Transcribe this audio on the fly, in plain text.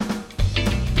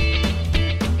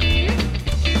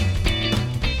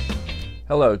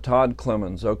Hello, Todd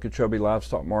Clemens, Okeechobee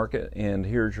Livestock Market, and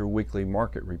here's your weekly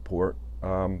market report.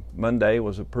 Monday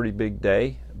was a pretty big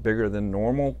day, bigger than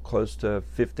normal, close to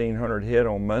 1,500 head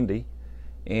on Monday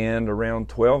and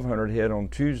around 1,200 head on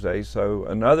Tuesday. So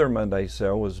another Monday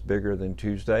sale was bigger than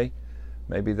Tuesday.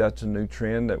 Maybe that's a new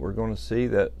trend that we're going to see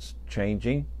that's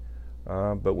changing.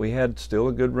 But we had still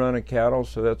a good run of cattle,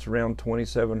 so that's around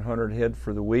 2,700 head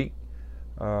for the week.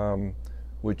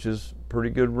 Which is a pretty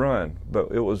good run,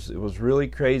 but it was really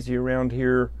crazy around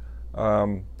here.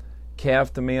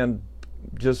 Calf demand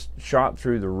just shot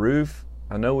through the roof.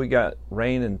 I know we got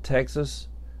rain in Texas.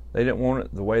 They didn't want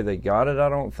it the way they got it. I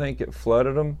don't think it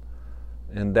flooded them,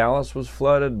 and Dallas was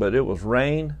flooded, but it was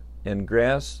rain and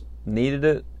grass needed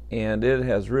it, and it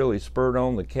has really spurred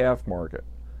on the calf market.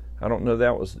 I don't know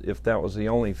if that was the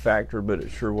only factor, but it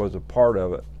sure was a part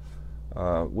of it.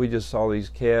 We just saw these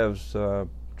calves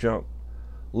jump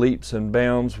leaps and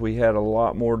bounds. We had a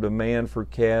lot more demand for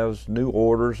calves, new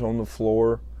orders on the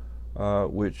floor,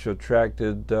 which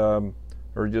attracted or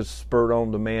just spurred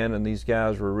on demand, and these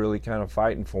guys were really kind of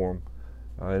fighting for them,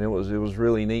 and it was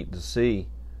really neat to see.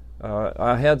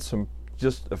 I had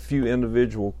just a few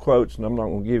individual quotes, and I'm not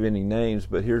going to give any names,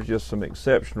 but here's just some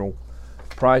exceptional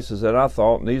prices that I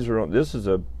thought, and this is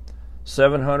a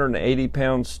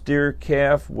 780-pound steer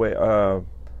calf,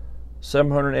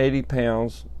 780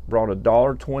 pounds. Brought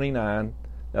 $1.29.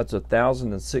 That's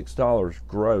 $1,006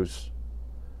 gross.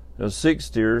 Those 6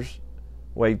 steers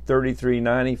weighed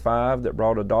 33.95. That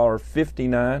brought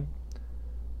 $1.59.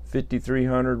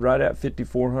 5,300, right at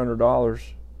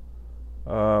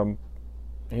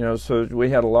 $5,400. So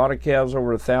we had a lot of calves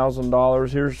over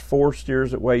 $1,000. Here's 4 steers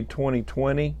that weighed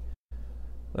 20.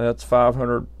 That's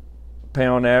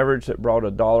 500-pound average. That brought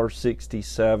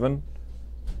 $1.67.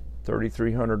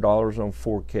 $3,300 on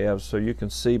 4 calves. So you can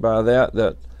see by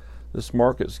that this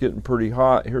market's getting pretty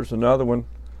hot. Here's another one,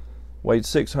 weighed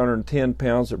 610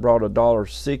 pounds. It brought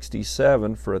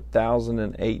 $1.67 for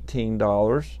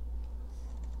 $1,018.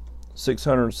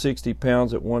 660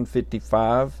 pounds at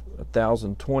 $155,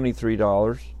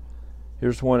 $1,023.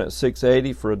 Here's one at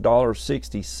 680 for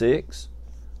 $1.66,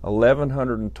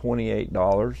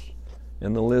 $1,128,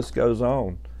 and the list goes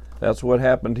on. That's what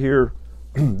happened here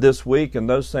this week, and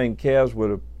those same calves would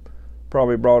have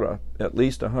probably brought at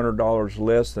least $100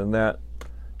 less than that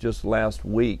just last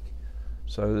week.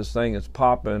 So this thing is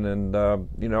popping, and I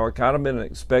kind of been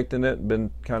expecting it,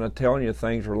 been kind of telling you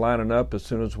things were lining up as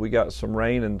soon as we got some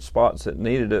rain in spots that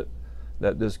needed it,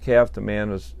 that this calf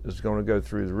demand is going to go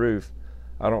through the roof.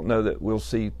 I don't know that we'll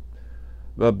see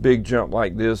a big jump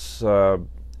like this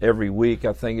every week.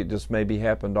 I think it just maybe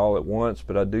happened all at once,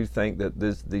 but I do think that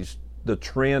the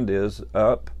trend is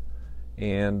up,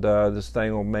 and this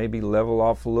thing will maybe level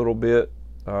off a little bit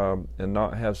and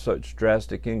not have such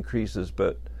drastic increases.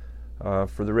 But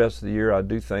for the rest of the year, I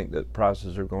do think that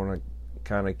prices are going to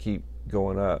kind of keep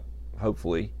going up.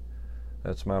 Hopefully,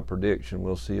 that's my prediction.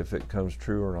 We'll see if it comes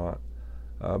true or not.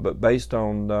 But based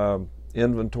on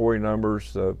inventory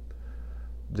numbers, the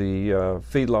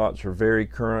feedlots are very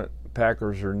current.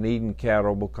 Packers are needing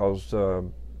cattle because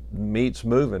meat's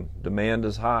moving. Demand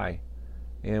is high.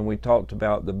 And we talked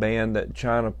about the ban that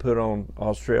China put on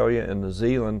Australia and New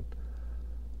Zealand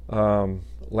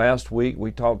last week. We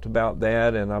talked about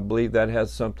that, and I believe that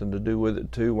has something to do with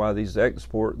it too, why the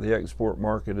export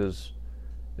market is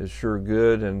sure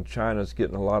good, and China's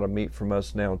getting a lot of meat from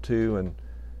us now too, and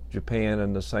Japan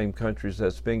and the same countries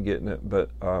that's been getting it.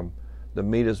 But the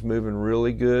meat is moving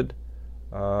really good.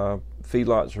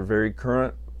 Feedlots are very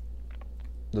current.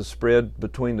 The spread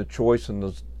between the choice and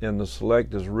the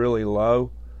select is really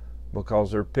low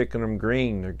because they're picking them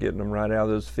green. They're getting them right out of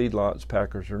those feedlots.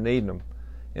 Packers are needing them.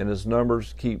 And as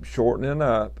numbers keep shortening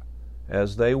up,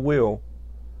 as they will,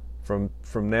 from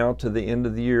now to the end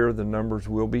of the year, the numbers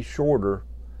will be shorter,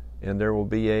 and there will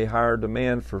be a higher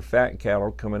demand for fat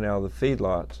cattle coming out of the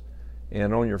feedlots.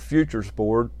 And on your futures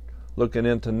board, looking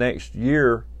into next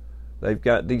year, they've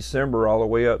got December all the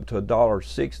way up to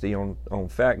 $1.60 on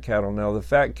fat cattle. Now, the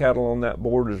fat cattle on that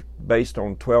board is based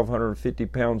on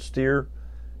 1,250-pound steer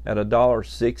at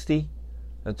 $1.60.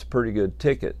 That's a pretty good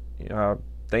ticket. I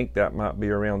think that might be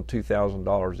around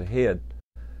 $2,000 a head.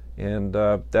 And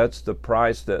that's the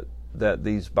price that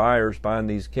these buyers buying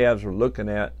these calves are looking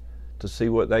at to see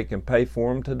what they can pay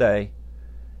for them today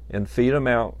and feed them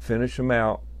out, finish them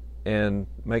out, and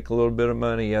make a little bit of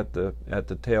money at the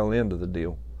tail end of the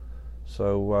deal.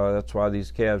 So that's why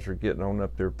these calves are getting on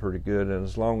up there pretty good. And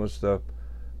as long as the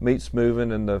meat's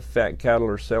moving and the fat cattle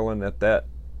are selling at that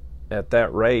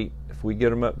rate, if we get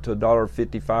them up to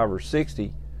 $1.55 or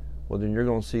 $1.60, well, then you're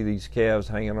going to see these calves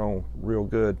hanging on real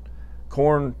good.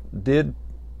 Corn did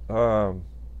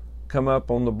come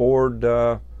up on the board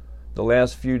the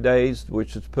last few days,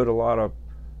 which has put a lot of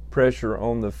pressure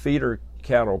on the feeder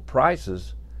cattle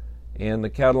prices. And the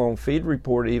cattle on feed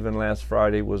report even last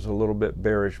Friday was a little bit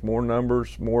bearish. More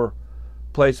numbers, more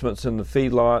placements in the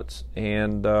feedlots,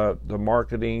 and the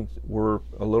marketing were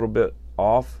a little bit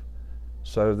off.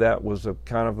 So that was a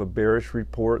kind of a bearish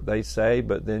report, they say,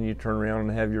 but then you turn around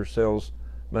and have your sales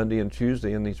Monday and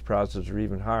Tuesday and these prices are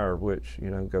even higher, which,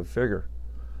 go figure.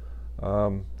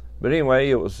 But anyway,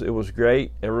 it was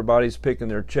great. Everybody's picking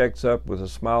their checks up with a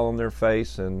smile on their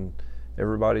face, and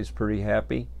everybody's pretty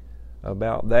happy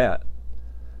about that.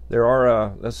 There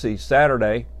are,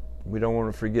 Saturday, we don't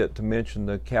want to forget to mention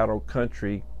the Cattle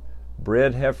Country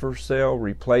bred heifer sale,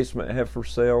 replacement heifer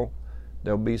sale.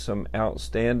 There'll be some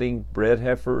outstanding bred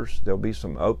heifers. There'll be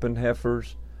some open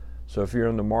heifers. So if you're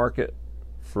in the market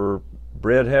for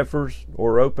bred heifers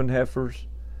or open heifers,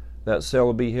 that sale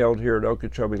will be held here at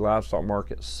Okeechobee Livestock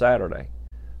Market Saturday,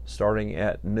 starting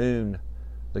at noon.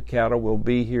 The cattle will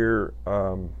be here,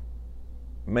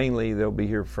 mainly they'll be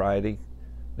here Friday.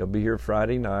 They'll be here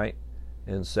Friday night,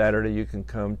 and Saturday you can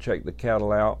come check the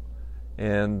cattle out.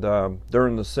 And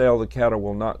during the sale, the cattle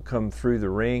will not come through the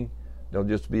ring. There'll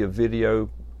just be a video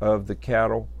of the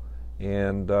cattle,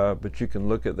 and but you can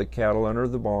look at the cattle under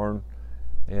the barn,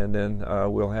 and then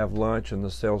we'll have lunch, and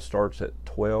the sale starts at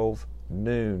 12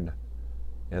 noon,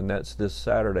 and that's this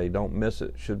Saturday. Don't miss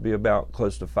it. Should be about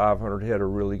close to 500 head of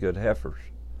really good heifers.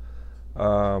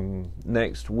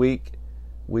 Next week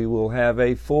we will have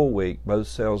a full week, both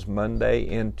sales Monday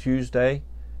and Tuesday,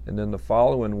 and then the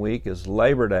following week is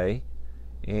Labor Day,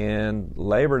 and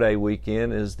Labor Day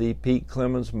weekend is the Pete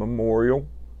Clemens Memorial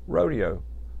Rodeo,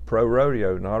 Pro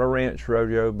Rodeo, not a ranch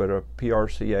rodeo, but a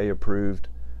PRCA approved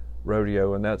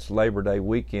rodeo, and that's Labor Day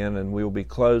weekend, and we'll be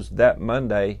closed that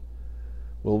Monday.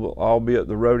 We'll all be at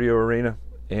the rodeo arena,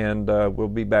 and we'll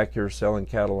be back here selling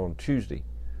cattle on Tuesday,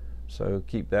 so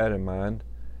keep that in mind.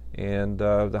 And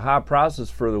the high prices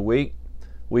for the week,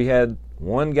 we had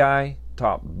one guy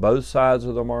top both sides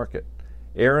of the market.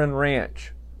 Aaron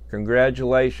Ranch,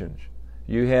 congratulations.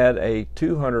 You had a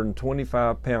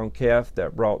 225-pound calf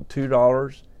that brought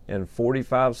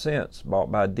 $2.45,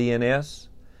 bought by DNS.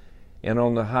 And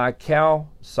on the high cow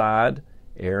side,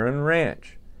 Aaron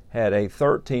Ranch had a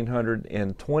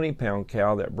 1,320-pound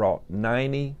cow that brought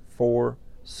 94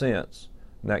 cents.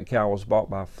 And that cow was bought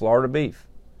by Florida Beef.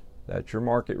 That's your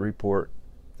market report.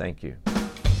 Thank you.